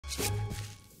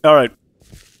All right.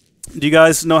 Do you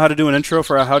guys know how to do an intro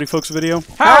for a Howdy Folks video?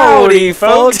 Howdy,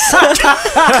 folks!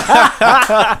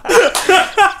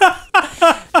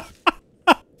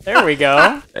 There we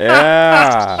go.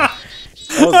 Yeah. That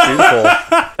was beautiful.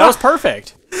 That was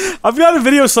perfect. I've got a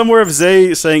video somewhere of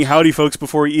Zay saying Howdy Folks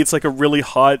before he eats like a really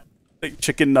hot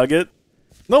chicken nugget.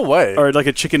 No way. Or like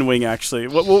a chicken wing, actually.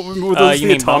 What were those You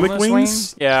the mean atomic boneless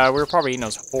wings? Yeah, we were probably eating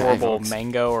those horrible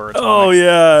mango or atomic. Oh,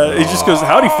 yeah. He just goes,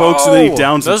 Howdy Folks, and then he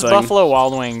downs Those something. Buffalo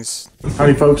Wild Wings.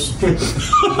 Howdy, folks.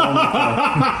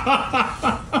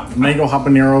 Mango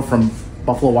habanero from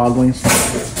Buffalo Wild Wings.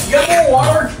 You got more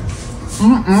water?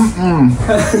 Where's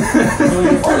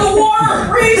the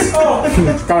water? Rees!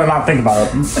 Oh! Gotta not think about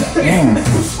it.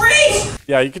 Rees!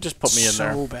 Yeah, you could just put me in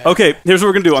there. Bad. Okay, here's what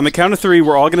we're going to do. On the count of 3,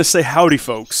 we're all going to say Howdy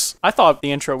Folks. I thought the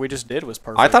intro we just did was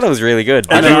perfect. I thought it was really good.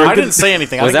 I didn't say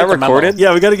anything. I Was didn't that get the memo. recorded?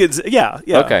 Yeah, we got to get... Yeah.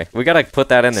 Okay, we gotta put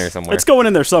that in there somewhere. It's going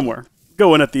in there somewhere.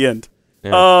 Going at the end.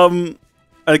 Yeah. On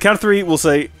the count of 3, we'll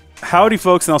say Howdy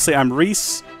Folks, and I'll say I'm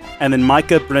Rees, and then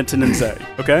Micah, Brenton, and Zay.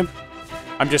 Okay?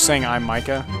 I'm just saying I'm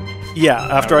Micah. Yeah,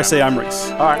 after I say I'm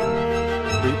Rees. All right.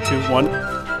 3, 2, 1.